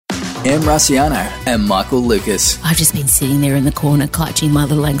Em Rusciano and Michael Lucas. I've just been sitting there in the corner clutching my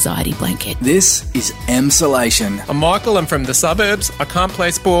little anxiety blanket. This is Emsolation. I'm Michael, I'm from the suburbs, I can't play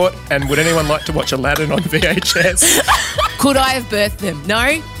sport, and would anyone like to watch Aladdin on VHS? Could I have birthed them?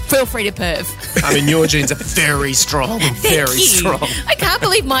 No? Feel free to perv. I mean, your genes are very strong, very strong. I can't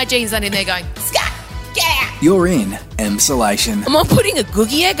believe my genes aren't in there going, scat, get out. You're in Emsolation. Am I putting a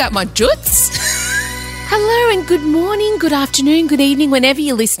googie egg up my joots? Hello and good morning, good afternoon, good evening, whenever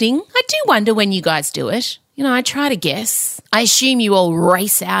you're listening. I do wonder when you guys do it. You know, I try to guess. I assume you all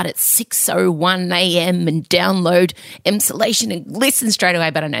race out at 6:01 a.m. and download Emsolation and listen straight away,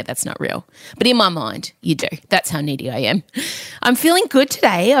 but I know that's not real. But in my mind, you do. That's how needy I am. I'm feeling good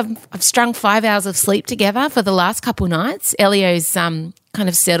today. I've strung 5 hours of sleep together for the last couple nights. Elio's kind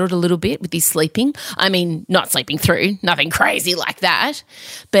of settled a little bit with his sleeping. I mean, not sleeping through, nothing crazy like that,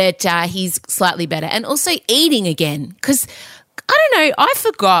 but he's slightly better. And also eating again, because I don't know, I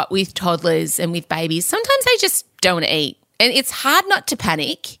forgot with toddlers and with babies, sometimes they just don't eat. And it's hard not to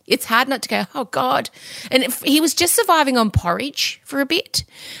panic. It's hard not to go, oh, God. And he was just surviving on porridge for a bit,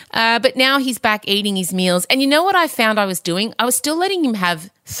 but now he's back eating his meals. And you know what I found I was doing? I was still letting him have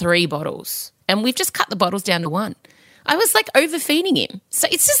 3 bottles, and we've just cut the bottles down to 1. I was like overfeeding him. So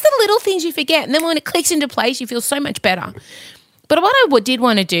it's just the little things you forget. And then when it clicks into place, you feel so much better. But what I did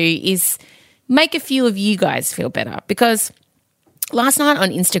want to do is make a few of you guys feel better, because last night on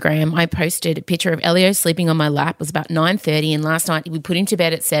Instagram, I posted a picture of Elio sleeping on my lap. It was about 9:30, and last night we put him to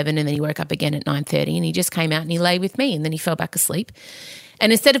bed at 7, and then he woke up again at 9:30, and he just came out and he lay with me, and then he fell back asleep.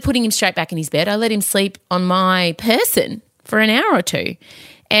 And instead of putting him straight back in his bed, I let him sleep on my person for an hour or two.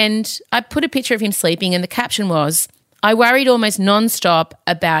 And I put a picture of him sleeping, and the caption was, I worried almost nonstop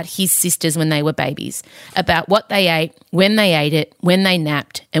about his sisters when they were babies, about what they ate, when they ate it, when they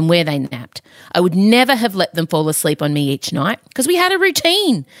napped, and where they napped. I would never have let them fall asleep on me each night because we had a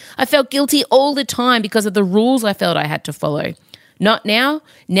routine. I felt guilty all the time because of the rules I felt I had to follow. Not now.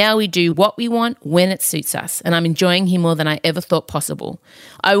 Now we do what we want when it suits us, and I'm enjoying him more than I ever thought possible.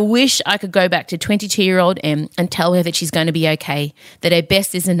 I wish I could go back to 22-year-old Em and tell her that she's going to be okay, that her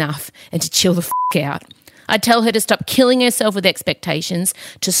best is enough, and to chill the out. I'd tell her to stop killing herself with expectations,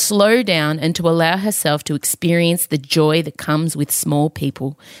 to slow down and to allow herself to experience the joy that comes with small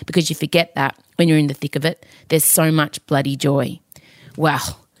people, because you forget that when you're in the thick of it. There's so much bloody joy.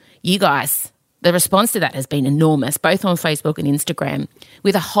 Well, you guys, the response to that has been enormous, both on Facebook and Instagram,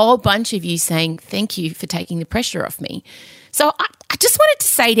 with a whole bunch of you saying thank you for taking the pressure off me. So I just wanted to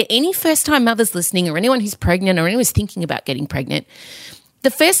say to any first-time mothers listening, or anyone who's pregnant, or anyone who's thinking about getting pregnant, the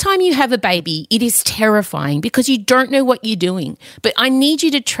first time you have a baby, it is terrifying because you don't know what you're doing. But I need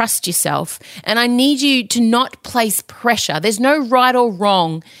you to trust yourself, and I need you to not place pressure. There's no right or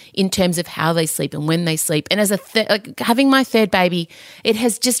wrong in terms of how they sleep and when they sleep. And as having my third baby, it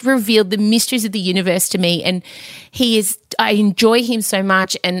has just revealed the mysteries of the universe to me. And I enjoy him so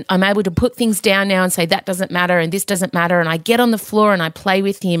much, and I'm able to put things down now and say that doesn't matter and this doesn't matter. And I get on the floor and I play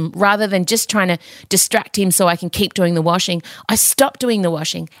with him rather than just trying to distract him so I can keep doing the washing. I stop doing the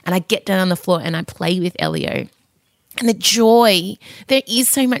washing and I get down on the floor and I play with Elio. And the joy, there is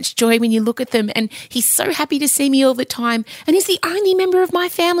so much joy when you look at them, and he's so happy to see me all the time, and he's the only member of my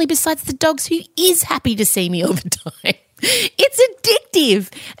family besides the dogs who is happy to see me all the time. It's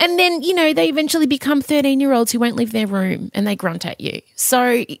addictive. And then, you know, they eventually become 13-year-olds who won't leave their room and they grunt at you.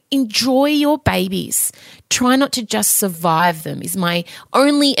 So enjoy your babies. Try not to just survive them is my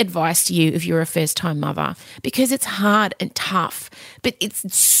only advice to you if you're a first-time mother, because it's hard and tough, but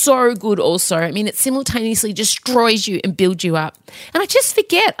it's so good also. I mean, it simultaneously destroys you and builds you up. And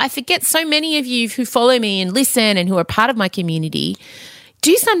I forget so many of you who follow me and listen and who are part of my community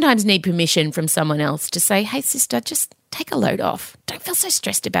do sometimes need permission from someone else to say, hey, sister, just take a load off. Don't feel so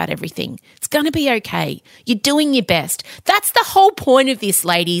stressed about everything. It's going to be okay. You're doing your best. That's the whole point of this,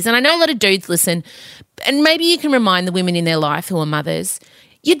 ladies. And I know a lot of dudes listen, and maybe you can remind the women in their life who are mothers,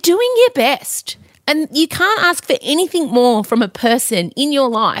 you're doing your best. And you can't ask for anything more from a person in your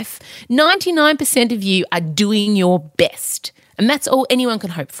life. 99% of you are doing your best. And that's all anyone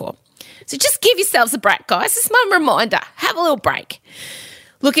can hope for. So just give yourselves a break, guys. It's my reminder. Have a little break.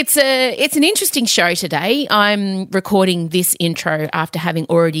 Look, it's an interesting show today. I'm recording this intro after having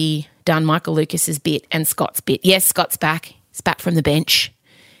already done Michael Lucas's bit and Scott's bit. Yes, Scott's back. He's back from the bench.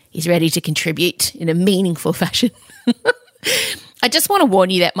 He's ready to contribute in a meaningful fashion. I just want to warn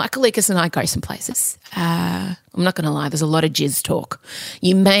you that Michael Lucas and I go some places. I'm not going to lie, there's a lot of jizz talk.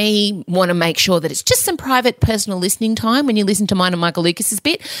 You may want to make sure that it's just some private personal listening time when you listen to mine and Michael Lucas's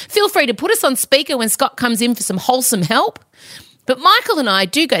bit. Feel free to put us on speaker when Scott comes in for some wholesome help. But Michael and I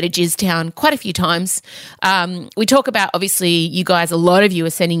do go to Jizztown quite a few times. We talk about, obviously, you guys, a lot of you are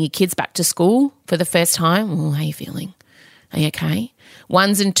sending your kids back to school for the first time. Oh, how are you feeling? Are you okay?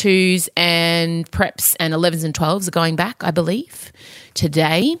 1s and 2s and preps and 11s and 12s are going back, I believe,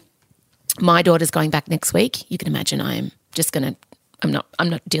 today. My daughter's going back next week. You can imagine I'm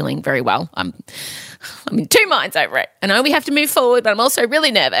not dealing very well. I'm in two minds over it. I know we have to move forward, but I'm also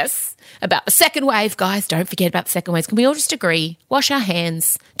really nervous about the second wave. Guys, don't forget about the second wave. Can we all just agree? Wash our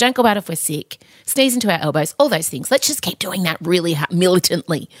hands. Don't go out if we're sick. Sneeze into our elbows. All those things. Let's just keep doing that really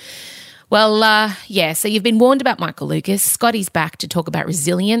militantly. Well, so you've been warned about Michael Lucas. Scotty's back to talk about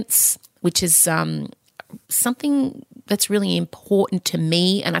resilience, which is something that's really important to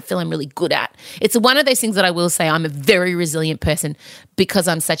me and I feel I'm really good at. It's one of those things that I will say I'm a very resilient person because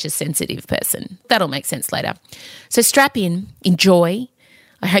I'm such a sensitive person. That'll make sense later. So strap in, enjoy.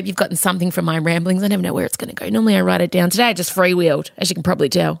 I hope you've gotten something from my ramblings. I never know where it's going to go. Normally I write it down. Today I just freewheeled, as you can probably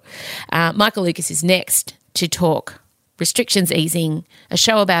tell. Michael Lucas is next to talk restrictions easing, a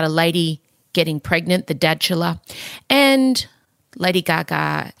show about a lady getting pregnant, the Dadchula, and Lady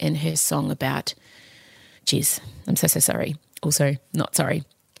Gaga and her song about jizz. I'm so sorry. Also, not sorry.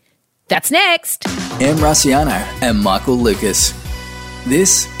 That's next. Em Rusciano and Michael Lucas.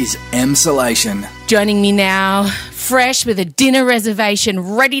 This is Emsolation. Joining me now, fresh with a dinner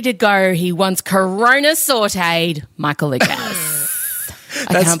reservation ready to go. He wants Corona sautéed. Michael Lucas.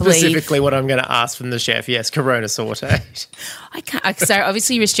 That's specifically what I'm going to ask from the chef. Yes, Corona sautéed. I can't. So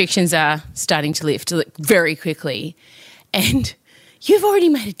obviously restrictions are starting to lift very quickly, and you've already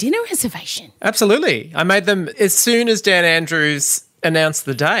made a dinner reservation. Absolutely. I made them as soon as Dan Andrews announced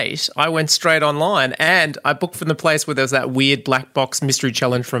the date. I went straight online and I booked from the place where there was that weird black box mystery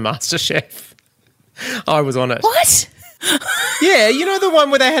challenge from MasterChef. I was on it. What? Yeah, you know the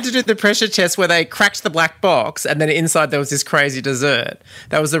one where they had to do the pressure test where they cracked the black box and then inside there was this crazy dessert.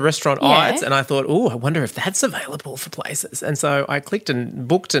 That was the restaurant Ides, and I thought, I wonder if that's available for places. And so I clicked and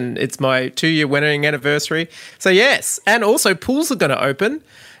booked, and it's my 2-year wedding anniversary. So yes, and also pools are going to open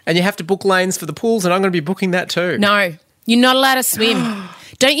and you have to book lanes for the pools, and I'm going to be booking that too. No, you're not allowed to swim.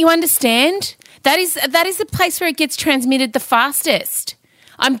 Don't you understand? That is the place where it gets transmitted the fastest.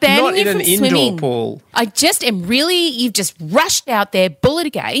 I'm banning you from swimming. Not in an indoor pool. I just am you've just rushed out there,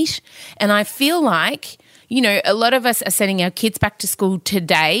 bullet-a-gate, and I feel like, a lot of us are sending our kids back to school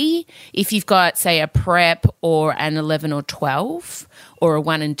today. If you've got, say, a prep or an 11 or 12 or a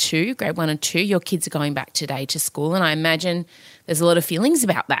 1 and 2, grade 1 and 2, your kids are going back today to school, and I imagine there's a lot of feelings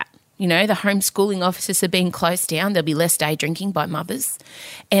about that. The homeschooling offices are being closed down. There'll be less day drinking by mothers.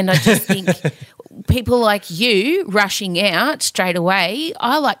 And I just think people like you rushing out straight away,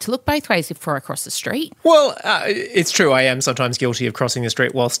 I like to look both ways before I cross the street. Well, it's true. I am sometimes guilty of crossing the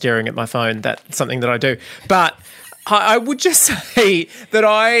street while staring at my phone. That's something that I do. But I would just say that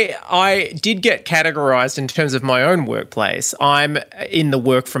I did get categorised in terms of my own workplace. I'm in the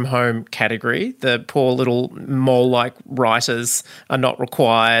work from home category. The poor little mole-like writers are not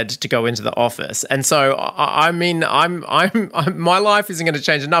required to go into the office, and so I'm my life isn't going to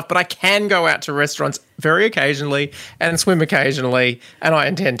change enough. But I can go out to restaurants very occasionally and swim occasionally, and I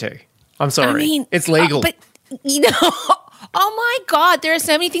intend to. I'm sorry, it's legal. But oh my God, there are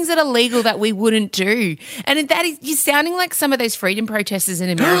so many things that are legal that we wouldn't do. And that is, you're sounding like some of those freedom protesters in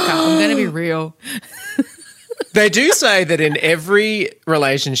America. I'm going to be real. They do say that in every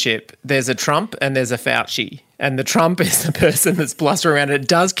relationship, there's a Trump and there's a Fauci. And the Trump is the person that's blustering around. It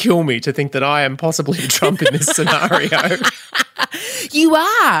does kill me to think that I am possibly a Trump in this scenario. You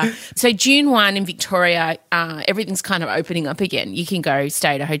are. So June 1 in Victoria, everything's kind of opening up again. You can go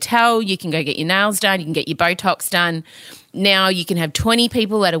stay at a hotel. You can go get your nails done. You can get your Botox done. Now you can have 20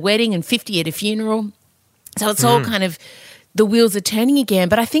 people at a wedding and 50 at a funeral. So it's all kind of, the wheels are turning again.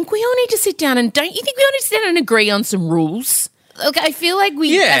 But I think we all need to sit down and don't you think we all need to sit down and agree on some rules? Look, I feel like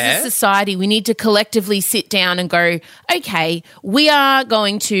as a society, we need to collectively sit down and go, okay, we are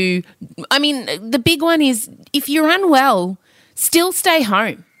going to, the big one is if you're unwell, still stay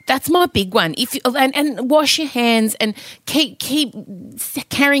home. That's my big one. And wash your hands and keep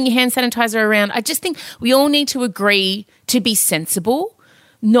carrying your hand sanitizer around. I just think we all need to agree to be sensible,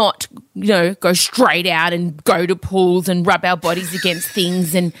 not, go straight out and go to pools and rub our bodies against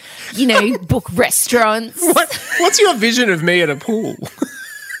things and, book restaurants. What's your vision of me at a pool?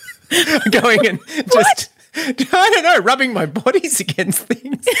 Going and just... I don't know, rubbing my bodies against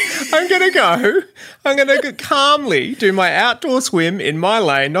things. I'm going to calmly do my outdoor swim in my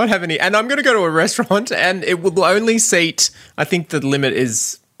lane, not have any, and I'm going to go to a restaurant and it will only seat, I think the limit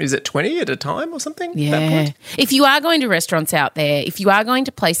is is it 20 at a time or something? At that Yeah. point? If you are going to restaurants out there, if you are going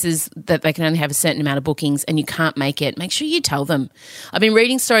to places that they can only have a certain amount of bookings and you can't make it, make sure you tell them. I've been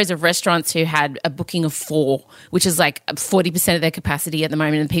reading stories of restaurants who had a booking of 4, which is like 40% of their capacity at the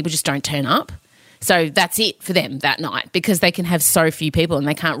moment, and people just don't turn up. So that's it for them that night because they can have so few people and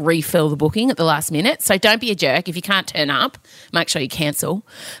they can't refill the booking at the last minute. So don't be a jerk. If you can't turn up, make sure you cancel.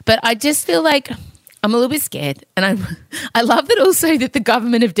 But I just feel like I'm a little bit scared, and I love that also that the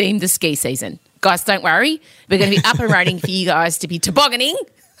government have deemed the ski season. Guys, don't worry. We're going to be up and running for you guys to be tobogganing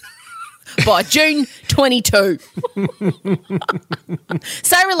by June 22.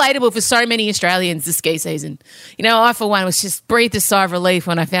 So relatable for so many Australians, the ski season. You know, I, for one, was just breathed a sigh of relief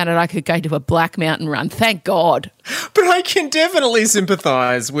when I found out I could go to a Black Mountain run. Thank God. But I can definitely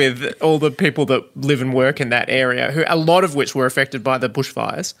sympathise with all the people that live and work in that area, who a lot of which were affected by the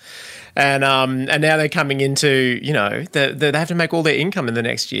bushfires. And now they're coming into, you know, they have to make all their income in the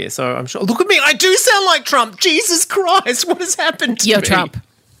next year. So I'm sure. Look at me. I do sound like Trump. Jesus Christ. What has happened to me? You're Trump.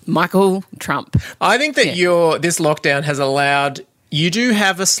 Michael Trump. I think that this lockdown has allowed you do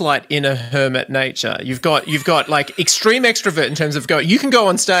have a slight inner hermit nature. You've got like extreme extrovert in terms of you can go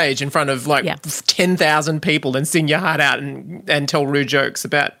on stage in front of like 10,000 people and sing your heart out and tell rude jokes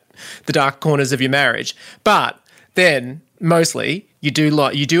about the dark corners of your marriage. But then mostly you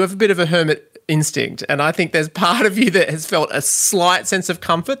do have a bit of a hermit instinct, and I think there's part of you that has felt a slight sense of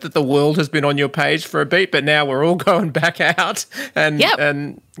comfort that the world has been on your page for a beat, but now we're all going back out and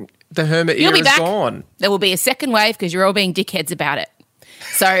the hermit era is gone. There will be a second wave because you're all being dickheads about it.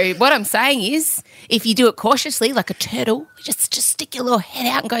 So what I'm saying is if you do it cautiously like a turtle, just stick your little head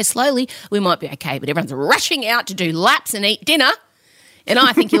out and go slowly, we might be okay, but everyone's rushing out to do laps and eat dinner, and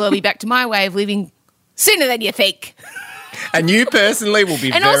I think you'll all be back to my way of living sooner than you think. And you personally will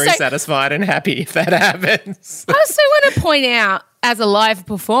be very satisfied and happy if that happens. I also want to point out, as a live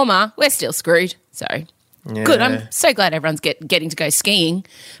performer, we're still screwed. So good. I'm so glad everyone's getting to go skiing.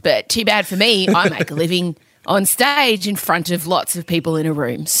 But too bad for me. I make a living on stage in front of lots of people in a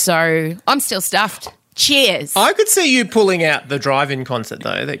room. So I'm still stuffed. Cheers. I could see you pulling out the drive-in concert,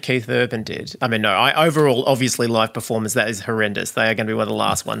 though, that Keith Urban did. I mean, overall, obviously, live performers, that is horrendous. They are going to be one of the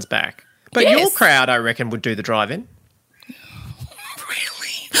last ones back. But your crowd, I reckon, would do the drive-in.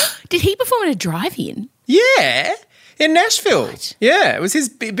 Did he perform at a drive-in? Yeah, in Nashville. What? Yeah, it was his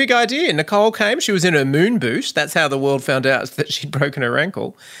big idea. Nicole came. She was in her moon boot. That's how the world found out that she'd broken her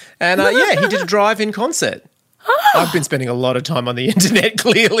ankle. And, he did a drive-in concert. I've been spending a lot of time on the internet,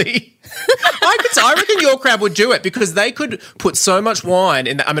 clearly. I reckon your crowd would do it because they could put so much wine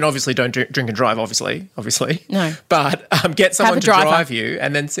in. I mean, obviously, don't drink and drive, obviously. No. But get someone to drive you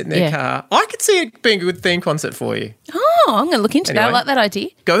and then sit in their car. I could see it being a good theme concert for you. Oh, I'm going to look into that. I like that idea.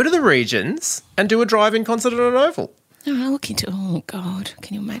 Go to the regions and do a drive-in concert at an Oval. Oh, I'll look into it. Oh, God.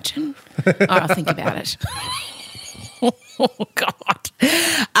 Can you imagine? I'll think about it. Oh,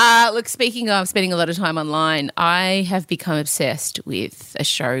 God. Look, speaking of spending a lot of time online, I have become obsessed with a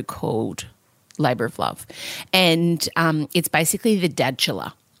show called Labour of Love. And it's basically the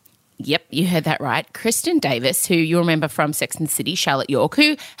Dadchula. Yep, you heard that right. Kristen Davis, who you remember from Sex and the City, Charlotte York,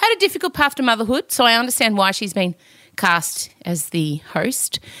 who had a difficult path to motherhood, so I understand why she's been cast as the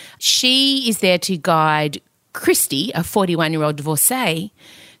host. She is there to guide Christy, a 41-year-old divorcee,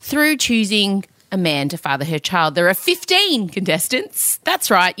 through choosing a man to father her child. There are 15 contestants. That's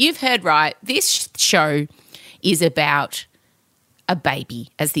right. You've heard right. This show is about a baby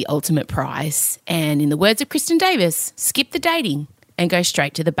as the ultimate prize. And in the words of Kristen Davis, skip the dating and go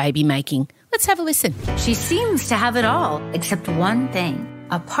straight to the baby making. Let's have a listen. She seems to have it all, except one thing,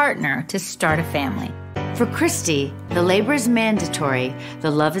 a partner to start a family. For Christy, the labor is mandatory,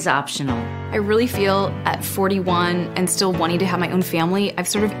 the love is optional. I really feel at 41 and still wanting to have my own family, I've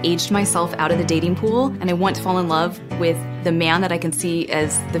sort of aged myself out of the dating pool, and I want to fall in love with the man that I can see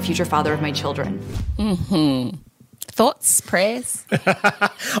as the future father of my children. Mm-hmm. Thoughts, prayers?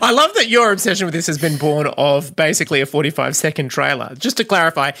 I love that your obsession with this has been born of basically a 45-second trailer. Just to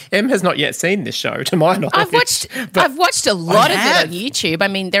clarify, Em has not yet seen this show, to my knowledge. I've watched a lot of it on YouTube. I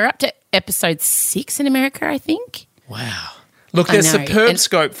mean, they're up to episode 6 in America, I think. Wow. Look, there's superb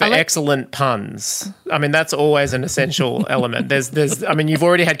scope for excellent puns. I mean, that's always an essential element. There's. I mean, you've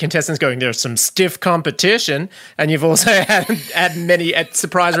already had contestants going, there's some stiff competition, and you've also had many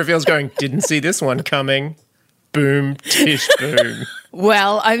surprise reveals going, didn't see this one coming. Boom, tish, boom.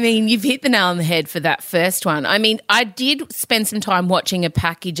 Well, I mean, you've hit the nail on the head for that first one. I mean, I did spend some time watching a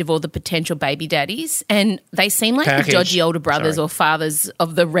package of all the potential baby daddies, and they seem like the dodgy older brothers or fathers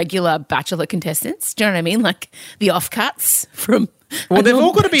of the regular Bachelor contestants. Do you know what I mean? Like the offcuts from. Well, they've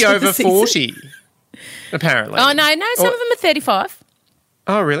all got to be over 40, apparently. Oh, no, some of them are 35.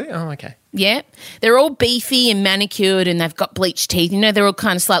 Oh, really? Oh, okay. Yeah. They're all beefy and manicured and they've got bleached teeth. You know, they're all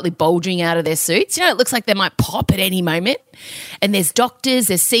kind of slightly bulging out of their suits. You know, it looks like they might pop at any moment. And there's doctors,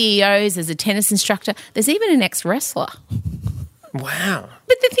 there's CEOs, there's a tennis instructor. There's even an ex-wrestler. Wow.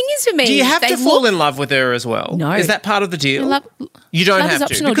 But the thing is for me... Do you have to fall in love with her as well? No. Is that part of the deal? You love don't is have to.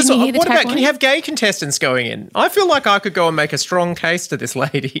 optional. Because Didn't you hear the what about, tagline? can you have gay contestants going in? I feel like I could go and make a strong case to this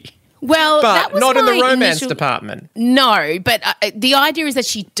lady. Well, But that was not in the my romance initial- department. No, but the idea is that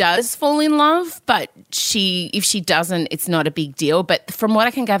she does fall in love, but if she doesn't, it's not a big deal. But from what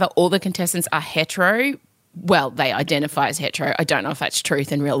I can gather, all the contestants are hetero. Well, they identify as hetero. I don't know if that's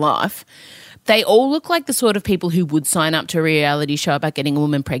truth in real life. They all look like the sort of people who would sign up to a reality show about getting a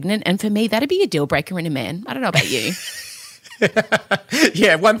woman pregnant. And for me, that'd be a deal breaker in a man. I don't know about you.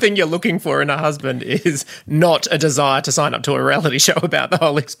 Yeah, one thing you're looking for in a husband is not a desire to sign up to a reality show about the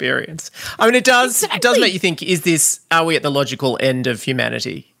whole experience. I mean, it does make you think, are we at the logical end of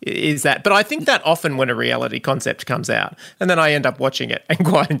humanity? Is that? But I think that often when a reality concept comes out, and then I end up watching it and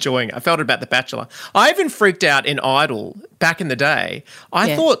quite enjoying it. I felt it about The Bachelor. I even freaked out in Idol back in the day.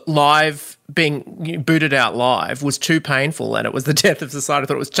 I thought being booted out live was too painful and it was the death of society. I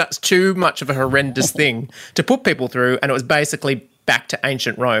thought it was just too much of a horrendous thing to put people through, and it was basically back to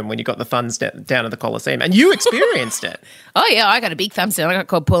ancient Rome when you got the thumbs down at the Colosseum, and you experienced it. Oh, yeah, I got a big thumbs down. I got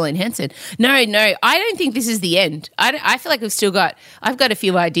called Pauline Hanson. No, I don't think this is the end. I feel like I've got a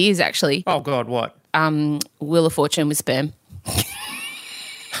few ideas, actually. Oh, God, what? Wheel of Fortune with sperm.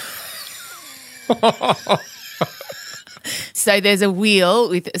 So there's a wheel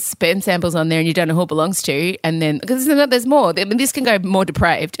with sperm samples on there and you don't know who it belongs to. And then, because there's more. I mean, this can go more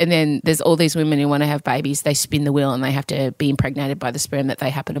depraved. And then there's all these women who want to have babies. They spin the wheel and they have to be impregnated by the sperm that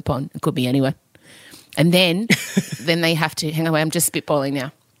they happen upon. It could be anyone. And then they have to, hang on, I'm just spitballing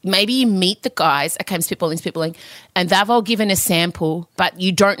now. Maybe you meet the guys, okay, I'm spitballing, and they've all given a sample, but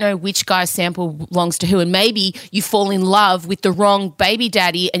you don't know which guy's sample belongs to who, and maybe you fall in love with the wrong baby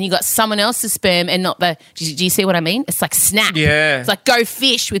daddy and you got someone else's sperm and not the, do you see what I mean? It's like Snap. Yeah. It's like Go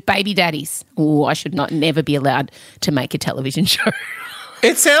Fish with baby daddies. Oh, I should never be allowed to make a television show.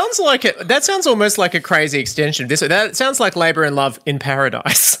 It sounds like that sounds almost like a crazy extension. That sounds like Labour and Love in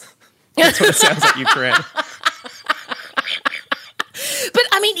Paradise. That's what it sounds like you created. But,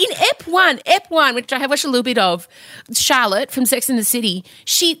 I mean, in Ep 1, which I have watched a little bit of, Charlotte from Sex and the City,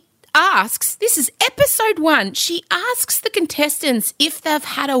 she asks, this is episode 1, she asks the contestants if they've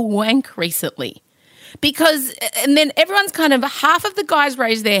had a wank recently. Because, and then everyone's kind of, half of the guys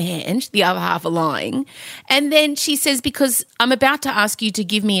raise their hand, the other half are lying. And then she says, because I'm about to ask you to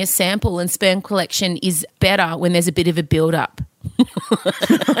give me a sample and sperm collection is better when there's a bit of a build-up.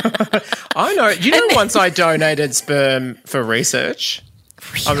 I know. You know, once I donated sperm for research.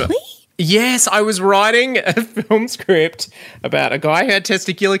 Really? Yes, I was writing a film script about a guy who had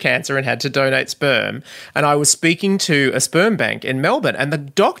testicular cancer and had to donate sperm, and I was speaking to a sperm bank in Melbourne, and the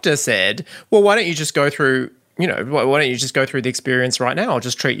doctor said, well, why don't you just go through the experience right now? I'll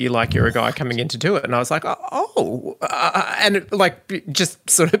just treat you like you're a guy coming in to do it. And I was like, just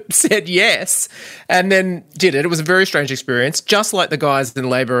sort of said yes, and then did it. It was a very strange experience, just like the guys in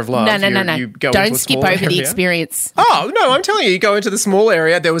Labour of Love. No. You go Don't into a skip small over the area. experience. Oh, no, I'm telling you, you go into the small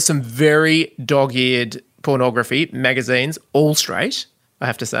area. There was some very dog-eared pornography magazines, all straight, I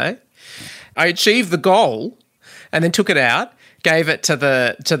have to say. I achieved the goal and then took it out, gave it to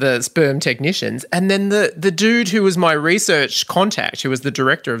the sperm technicians, and then the dude who was my research contact, who was the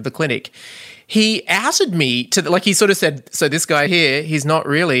director of the clinic, he outed me to he sort of said, so this guy here, he's not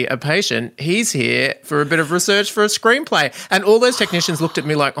really a patient. He's here for a bit of research for a screenplay. And all those technicians looked at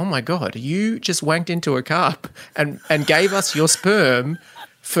me like, oh my God, you just wanked into a cup and gave us your sperm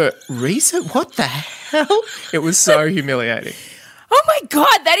for research? What the hell? It was so humiliating. Oh, my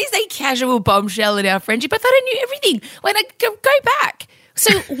God, that is a casual bombshell in our friendship. I thought I knew everything. When I go back.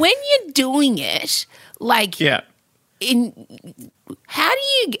 So when you're doing it, yeah. How do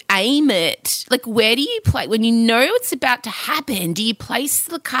you aim it? Like, where do you play? When you know it's about to happen, do you place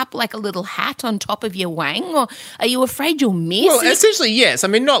the cup like a little hat on top of your wang, or are you afraid you'll miss? Well, essentially, yes. I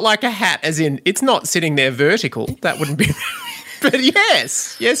mean, not like a hat as in it's not sitting there vertical. That wouldn't be... But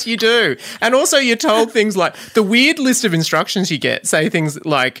yes, you do. And also you're told things like the weird list of instructions you get say things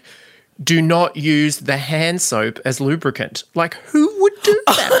like, do not use the hand soap as lubricant. Like, who would do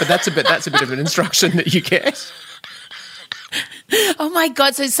that? But that's a bit of an instruction that you get. Oh, my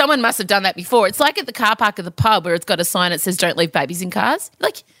God. So someone must have done that before. It's like at the car park of the pub where it's got a sign that says don't leave babies in cars.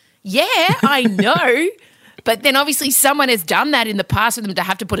 Like, yeah, I know. But then obviously someone has done that in the past for them to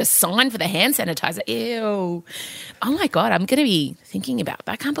have to put a sign for the hand sanitizer. Ew. Oh, my God, I'm going to be thinking about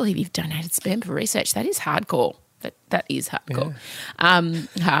that. I can't believe you've donated sperm for research. That is hardcore. That is hardcore.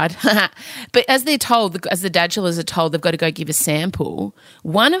 Hard. But as they're told, as the Dadulas are told, they've got to go give a sample.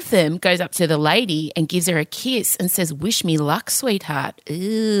 One of them goes up to the lady and gives her a kiss and says, "Wish me luck, sweetheart."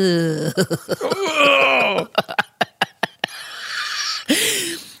 Ew.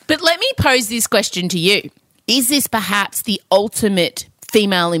 But let me pose this question to you. Is this perhaps the ultimate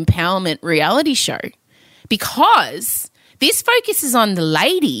female empowerment reality show? Because this focuses on the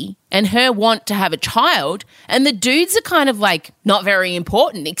lady and her want to have a child, and the dudes are kind of like not very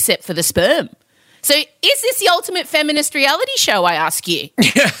important except for the sperm. So is this the ultimate feminist reality show, I ask you?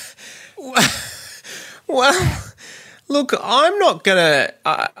 Well, look, I'm not going to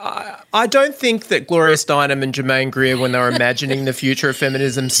I don't think that Gloria Steinem and Germaine Greer, when they were imagining the future of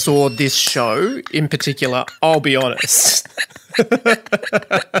feminism, saw this show in particular. I'll be honest. I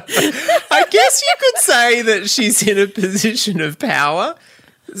guess you could say that she's in a position of power,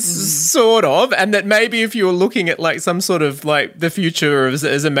 sort of, and that maybe if you were looking at like some sort of like the future as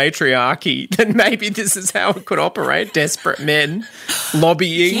a matriarchy, then maybe this is how it could operate. Desperate men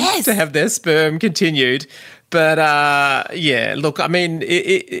lobbying to have their sperm continued. But, yeah, look, I mean,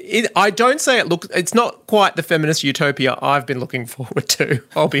 I don't say it's not quite the feminist utopia I've been looking forward to,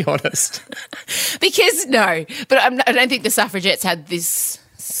 I'll be honest. Because, no, but I don't think the suffragettes had this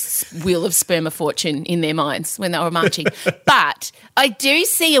wheel of sperm of fortune in their minds when they were marching. But I do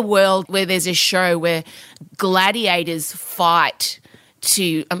see a world where there's a show where gladiators fight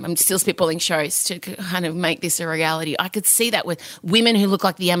to, I'm still spitballing shows to kind of make this a reality. I could see that with women who look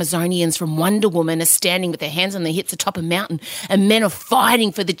like the Amazonians from Wonder Woman are standing with their hands on their hips atop a mountain, and men are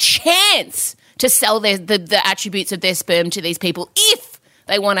fighting for the chance to sell the attributes of their sperm to these people if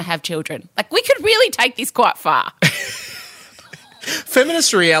they want to have children. Like, we could really take this quite far.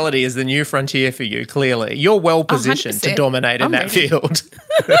 Feminist reality is the new frontier for you, clearly. You're well positioned to dominate in that field.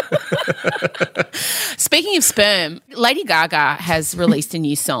 Speaking of sperm, Lady Gaga has released a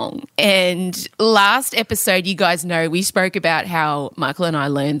new song. And last episode, you guys know, we spoke about how Michael and I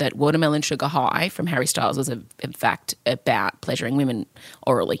learned that Watermelon Sugar High from Harry Styles was, in fact, about pleasuring women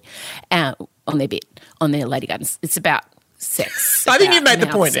orally on their Lady Gardens. It's about sex. I think you've made the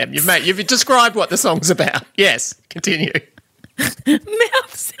point, Em. You've described what the song's about. Yes, continue.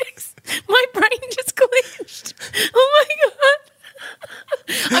 Mouth sex. My brain just glitched. Oh my God.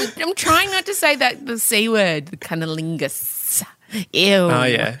 I'm trying not to say the C word, the cunnilingus. Ew. Oh,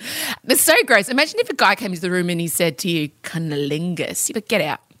 yeah. It's so gross. Imagine if a guy came into the room and he said to you, cunnilingus. You'd be like, get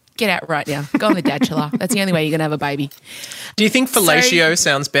out. Get out right now. Go on the Dadula. That's the only way you're going to have a baby. Do you think fellatio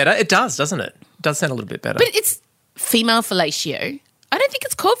sounds better? It does, doesn't it? It does sound a little bit better. But it's female fellatio. I don't think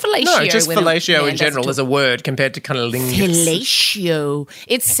it's called fellatio. No, just fellatio in general as a word compared to cunnilingus. Fellatio.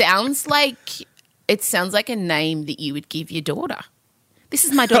 It sounds like a name that you would give your daughter. This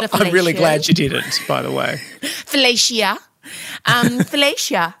is my daughter, Fellatio. I'm really glad you didn't, by the way. Fellacia.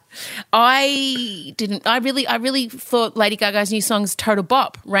 Fellacia. I really thought Lady Gaga's new song's total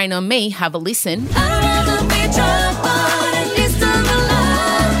bop. Rain on Me. Have a listen. I'd rather be drunk on at least of the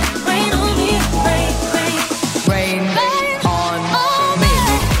love. Rain on me, rain on me.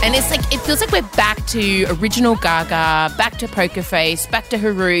 And it's like, it feels like we're back to original Gaga, back to Poker Face, back to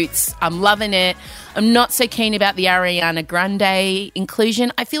her roots. I'm loving it. I'm not so keen about the Ariana Grande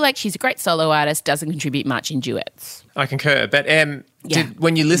inclusion. I feel like she's a great solo artist, doesn't contribute much in duets. I concur. But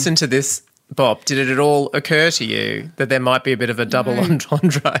when you listen to this, Bob, did it at all occur to you that there might be a bit of a double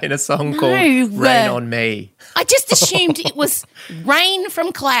entendre in a song called Rain on Me? I just assumed it was rain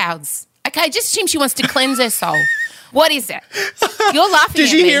from clouds. Okay, I just assumed she wants to cleanse her soul. What is it? You're laughing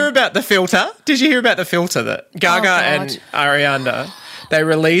at me. Did you hear about the filter? Did you hear about the filter that Gaga and Ariana, they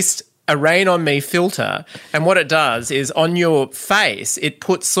released a Rain on Me filter, and what it does is on your face, it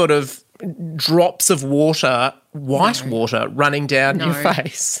puts sort of drops of water, white water, running down your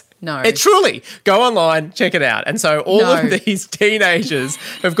face. No. It truly, go online, check it out. And so all of these teenagers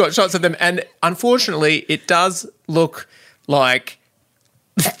have got shots of them, and unfortunately it does look like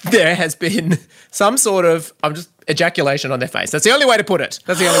there has been some sort of ejaculation on their face. That's the only way to put it.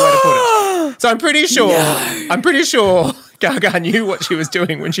 So I'm pretty sure Gaga knew what she was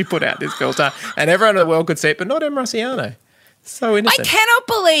doing when she put out this filter, and everyone in the world could see it, but not Em Rusciano. So innocent. I cannot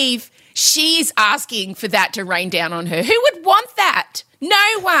believe she's asking for that to rain down on her. Who would want that?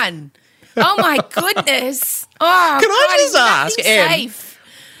 No one. Oh, my goodness. Oh, Can I just ask, Em,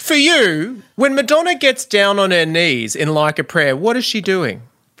 for you, when Madonna gets down on her knees in like a prayer, what is she doing?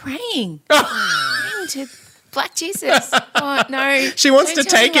 Praying. Praying to Black Jesus. Oh, no. She wants to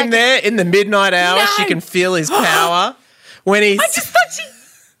take him there in the midnight hour. No. She can feel his power. When he's... I just thought she...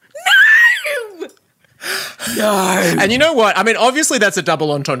 No! No. And you know what? I mean, obviously that's a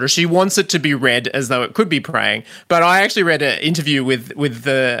double entendre. She wants it to be read as though it could be praying. But I actually read an interview with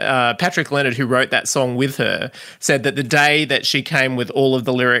the Patrick Leonard, who wrote that song with her, said that the day that she came with all of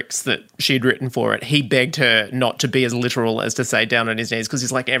the lyrics that she'd written for it, he begged her not to be as literal as to say down on his knees, because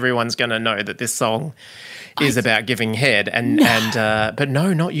he's like, everyone's going to know that this song is about giving head. But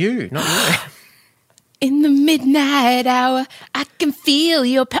no, not you. Not you. In the midnight hour, I can feel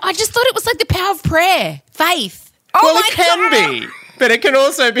your power. I just thought it was like the power of prayer, faith. Well, it can be, but it can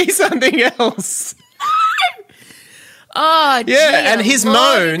also be something else. Oh, yeah, dear and his Lord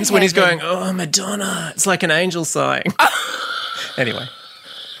moans when he's heaven. going, oh, Madonna, it's like an angel sighing. Anyway,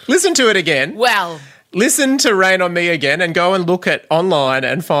 listen to it again. Well, Listen to Rain on Me again and go and look at online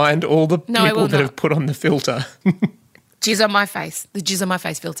and find all the No, I people will that not. have put on the filter. jizz on my face. The jizz on my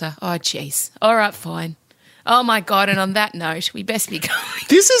face filter. Oh, jeez. All right, fine. Oh, my God. And on that note, we best be going.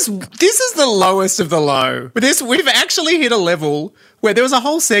 This is the lowest of the low. We've actually hit a level where there was a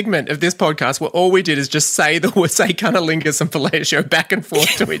whole segment of this podcast where all we did is just say cunnilingus and fellatio back and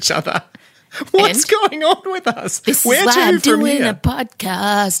forth to each other. What's going on with us? This Where is why to I'm from doing here? a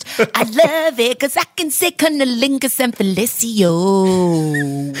podcast. I love it because I can say cunnilingus and fellatio.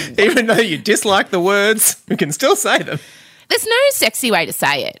 Even though you dislike the words, we can still say them. There's no sexy way to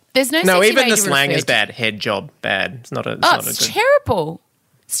say it. There's no No, sexy even way the to slang refer is to- bad. Head job, bad. It's not a It's good. terrible.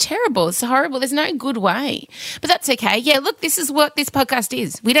 It's terrible. It's horrible. There's no good way. But that's okay. Yeah, look, this is what this podcast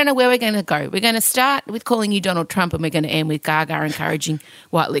is. We don't know where we're going to go. We're going to start with calling you Donald Trump and we're going to end with Gaga encouraging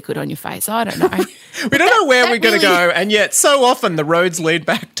white liquid on your face. I don't know. We don't know where that we're going to really- go, and yet so often the roads lead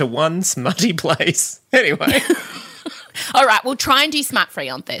back to one smutty place. Anyway, All right, we'll try and do Smut Free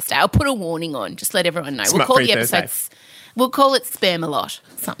on Thursday. I'll put a warning on. Just let everyone know. We'll Smut call Free the Thursday. episodes. We'll call it Sperm-a-lot,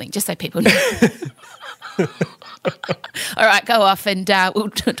 something, just so people know. All right, go off and we'll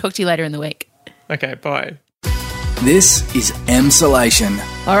talk to you later in the week. okay, bye. This is Emsolation.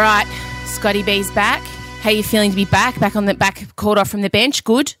 All right, Scotty B's back. How you feeling to be back? Called off from the bench.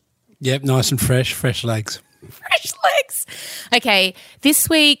 Good? Yep, nice and fresh legs. Fresh legs. Okay, this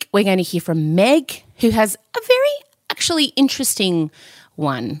week we're going to hear from Meg, who has a very actually interesting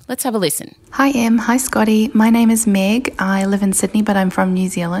one. Let's have a listen. Hi Em, hi Scotty. My name is Meg. I live in Sydney, but I'm from New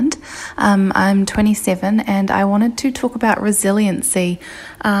Zealand. I'm 27 and I wanted to talk about resiliency.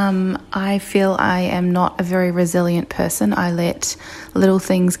 I feel I am not a very resilient person. I let little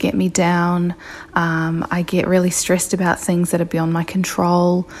things get me down. I get really stressed about things that are beyond my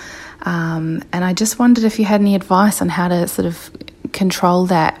control. And I just wondered if you had any advice on how to sort of control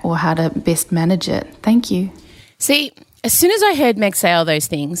that or how to best manage it. Thank you. See, as soon as I heard Meg say all those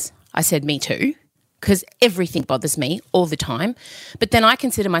things, I said, me too, because everything bothers me all the time. But then I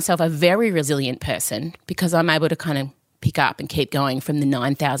consider myself a very resilient person because I'm able to kind of pick up and keep going from the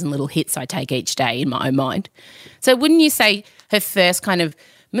 9,000 little hits I take each day in my own mind. So wouldn't you say her first kind of,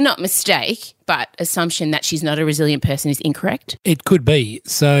 not mistake, but assumption that she's not a resilient person is incorrect? It could be.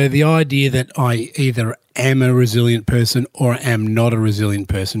 So the idea that I either am a resilient person or am not a resilient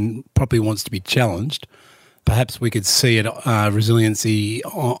person probably wants to be challenged. Perhaps we could see it, resiliency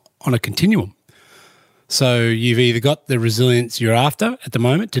on a continuum. So you've either got the resilience you're after at the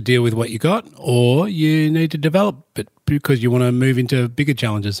moment to deal with what you got, or you need to develop it because you want to move into bigger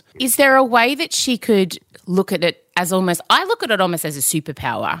challenges. Is there a way that she could look at it as almost, I look at it almost as a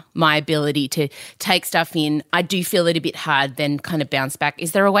superpower, my ability to take stuff in. I do feel it a bit hard, then kind of bounce back.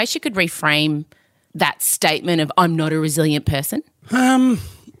 Is there a way she could reframe that statement of I'm not a resilient person?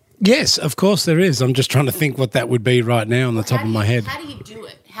 Yes, of course there is. I'm just trying to think what that would be right now on the top of my head. How do you do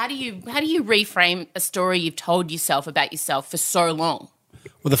it? How do you reframe a story you've told yourself about yourself for so long?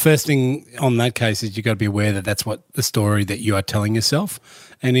 Well, the first thing on that case is you've got to be aware that that's what the story that you are telling yourself.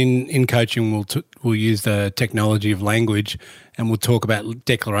 And in coaching, we'll use the technology of language and we'll talk about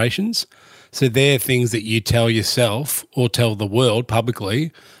declarations. So they're things that you tell yourself or tell the world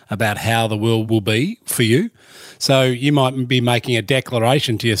publicly about how the world will be for you. So you might be making a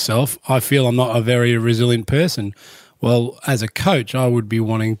declaration to yourself, I feel I'm not a very resilient person. Well, as a coach, I would be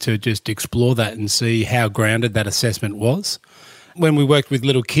wanting to just explore that and see how grounded that assessment was. When we worked with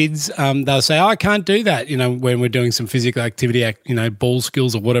little kids, they'll say, I can't do that, when we're doing some physical activity, ball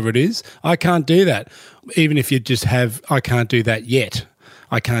skills or whatever it is. I can't do that. Even if you just have, I can't do that yet.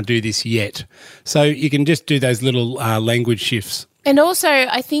 I can't do this yet. So you can just do those little language shifts. And also,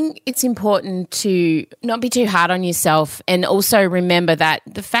 I think it's important to not be too hard on yourself, and also remember that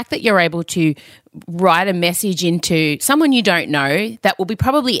the fact that you're able to write a message into someone you don't know that will be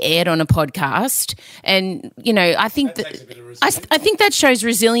probably aired on a podcast, and I think I think that shows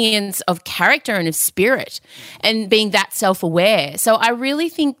resilience of character and of spirit, and being that self-aware. So I really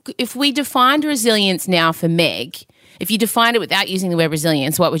think if we defined resilience now for Meg, if you defined it without using the word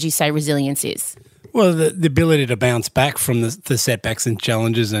resilience, what would you say resilience is? Well, the ability to bounce back from the setbacks and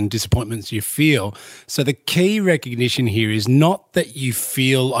challenges and disappointments you feel. So the key recognition here is not that you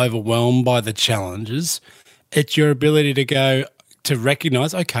feel overwhelmed by the challenges. It's your ability to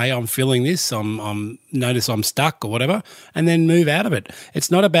recognise, okay, I'm feeling this, notice I'm stuck or whatever, and then move out of it. It's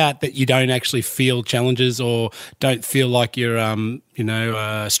not about that you don't actually feel challenges or don't feel like you're,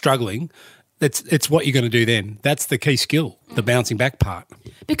 struggling. It's what you're going to do then. That's the key skill, the bouncing back part.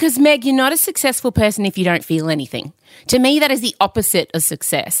 Because, Meg, you're not a successful person if you don't feel anything. To me, that is the opposite of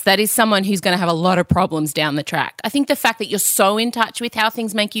success. That is someone who's going to have a lot of problems down the track. I think the fact that you're so in touch with how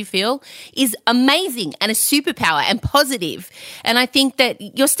things make you feel is amazing and a superpower and positive. And I think that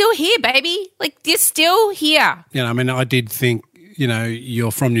you're still here, baby. Like, you're still here. I did think,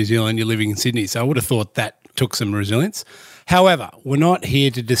 you're from New Zealand, you're living in Sydney, so I would have thought that took some resilience. However, we're not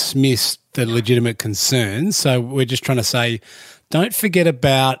here to dismiss the legitimate concerns. So we're just trying to say, don't forget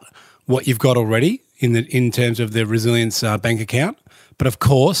about what you've got already in terms of the resilience bank account. But of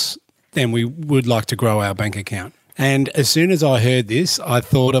course, then we would like to grow our bank account. And as soon as I heard this, I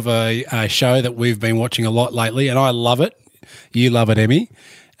thought of a show that we've been watching a lot lately, and I love it. You love it, Emmy.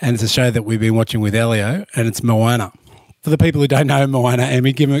 And it's a show that we've been watching with Elio, and it's Moana. For the people who don't know Moana,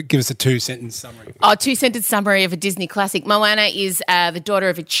 Emmy, give us a 2-sentence summary. Oh, 2-sentence summary of a Disney classic. Moana is the daughter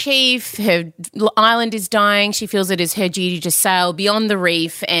of a chief. Her island is dying. She feels it is her duty to sail beyond the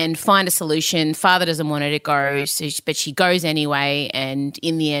reef and find a solution. Father doesn't want her to go, but she goes anyway, and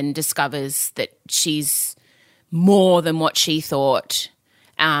in the end discovers that she's more than what she thought.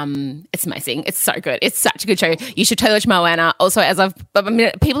 It's amazing. It's so good. It's such a good show. You should totally watch Moana. Also,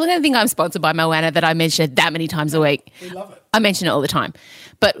 people are going to think I'm sponsored by Moana that I mention it that many times a week. We love it. I mention it all the time.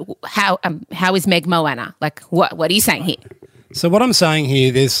 But how is Meg Moana? Like, what are you saying here? So what I'm saying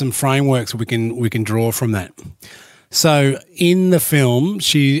here, there's some frameworks we can draw from that. So in the film,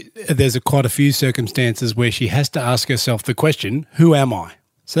 there's quite a few circumstances where she has to ask herself the question, who am I?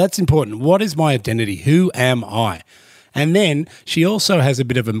 So that's important. What is my identity? Who am I? And then she also has a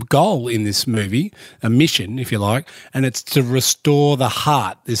bit of a goal in this movie, a mission, if you like, and it's to restore the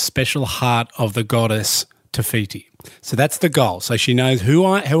heart, this special heart of the goddess Te Fiti. So that's the goal. So she knows who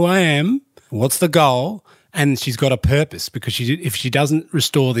I am, what's the goal, and she's got a purpose, because if she doesn't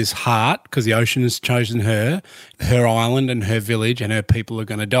restore this heart, because the ocean has chosen her island and her village and her people are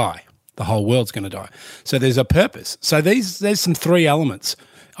going to die. The whole world's going to die. So there's a purpose. So there's some 3 elements.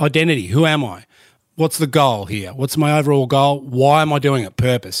 Identity, who am I? What's the goal here? What's my overall goal? Why am I doing it?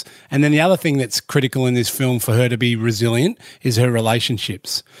 Purpose. And then the other thing that's critical in this film for her to be resilient is her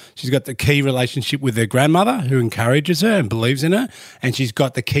relationships. She's got the key relationship with her grandmother, who encourages her and believes in her, and she's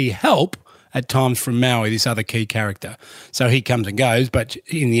got the key help at times from Maui, this other key character. So he comes and goes, but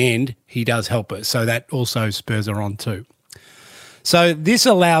in the end, he does help her. So that also spurs her on too. So this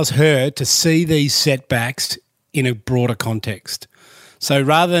allows her to see these setbacks in a broader context. So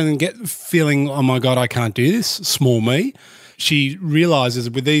rather than feeling, oh my God, I can't do this, small me, she realises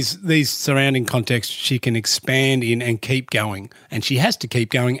with these surrounding contexts, she can expand in and keep going. And she has to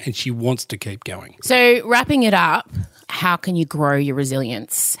keep going, and she wants to keep going. So wrapping it up, how can you grow your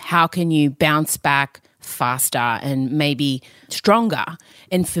resilience? How can you bounce back faster and maybe stronger?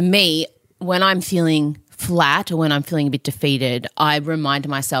 And for me, when I'm feeling flat or when I'm feeling a bit defeated, I remind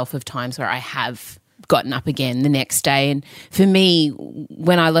myself of times where I have gotten up again the next day. And for me,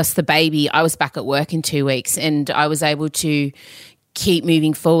 when I lost the baby, I was back at work in 2 weeks and I was able to keep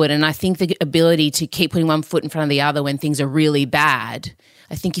moving forward. And I think the ability to keep putting one foot in front of the other when things are really bad,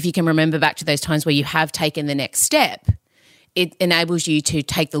 I think if you can remember back to those times where you have taken the next step, it enables you to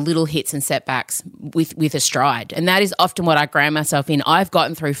take the little hits and setbacks with a stride. And that is often what I ground myself in. I've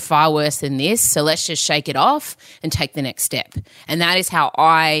gotten through far worse than this, so let's just shake it off and take the next step. And that is how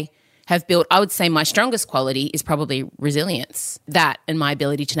I have built, I would say my strongest quality is probably resilience. That and my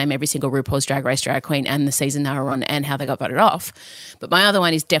ability to name every single RuPaul's Drag Race drag queen and the season they were on and how they got voted off. But my other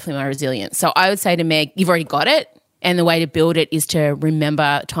one is definitely my resilience. So I would say to Meg, you've already got it. And the way to build it is to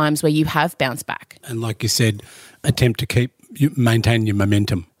remember times where you have bounced back. And like you said, attempt to maintain your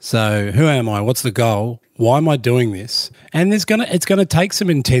momentum. So who am I? What's the goal? Why am I doing this? And it's going to take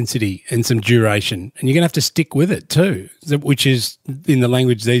some intensity and some duration, and you're going to have to stick with it too, which is in the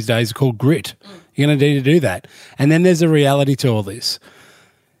language these days called grit. You're going to need to do that. And then there's a reality to all this.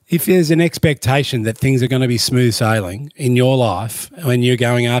 If there's an expectation that things are going to be smooth sailing in your life when you're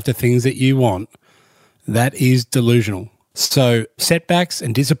going after things that you want, that is delusional. So setbacks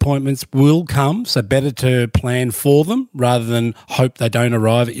and disappointments will come, so better to plan for them rather than hope they don't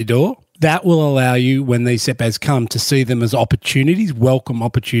arrive at your door. That will allow you, when these setbacks come, to see them as opportunities, welcome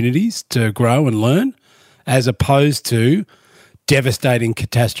opportunities to grow and learn, as opposed to devastating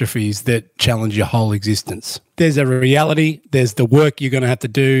catastrophes that challenge your whole existence. There's a reality, there's the work you're going to have to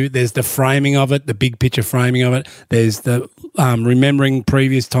do, there's the framing of it, the big picture framing of it, there's the remembering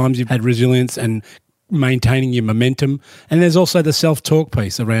previous times you've had resilience and maintaining your momentum, and there's also the self-talk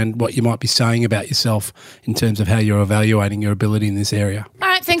piece around what you might be saying about yourself in terms of how you're evaluating your ability in this area. All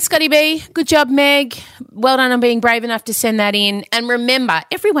right, thanks, Scotty B. Good job, Meg. Well done on being brave enough to send that in. And remember,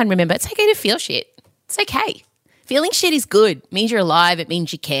 everyone remember, it's okay to feel shit. It's okay. Feeling shit is good. It means you're alive. It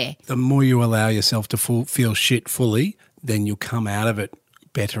means you care. The more you allow yourself to feel shit fully, then you'll come out of it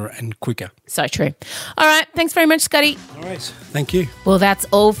better and quicker. So true. All right. Thanks very much, Scotty. All right. Thank you. Well, that's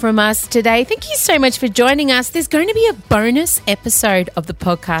all from us today. Thank you so much for joining us. There's going to be a bonus episode of the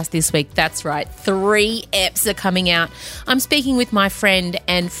podcast this week. That's right. 3 eps are coming out. I'm speaking with my friend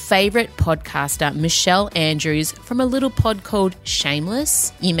and favourite podcaster, Michelle Andrews, from a little pod called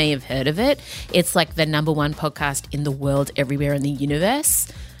Shameless. You may have heard of it. It's like the #1 podcast in the world, everywhere in the universe.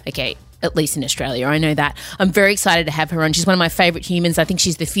 Okay. At least in Australia, I know that. I'm very excited to have her on. She's one of my favourite humans. I think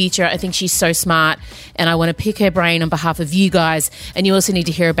she's the future. I think she's so smart, and I want to pick her brain on behalf of you guys. And you also need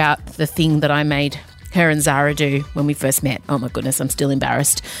to hear about the thing that I made her and Zara do when we first met. Oh my goodness, I'm still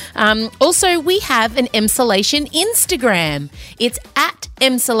embarrassed. Also, we have an Emsolation Instagram. It's at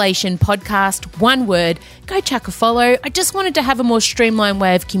Emsolation Podcast, one word. Go chuck a follow. I just wanted to have a more streamlined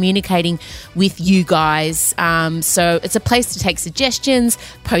way of communicating with you guys. So it's a place to take suggestions,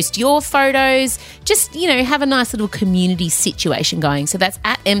 post your photos, just, have a nice little community situation going. So that's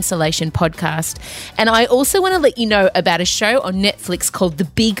at Emsolation Podcast. And I also want to let you know about a show on Netflix called The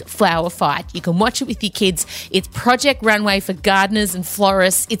Big Flower Fight. You can watch it with your kids. It's Project Runway for gardeners and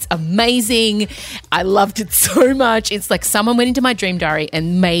florists. It's amazing. I loved it so much. It's like someone went into my dream diary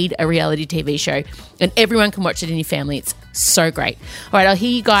and made a reality TV show, and everyone can watch it in your family. It's so great. All right, I'll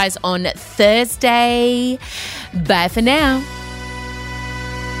hear you guys on Thursday. Bye for now.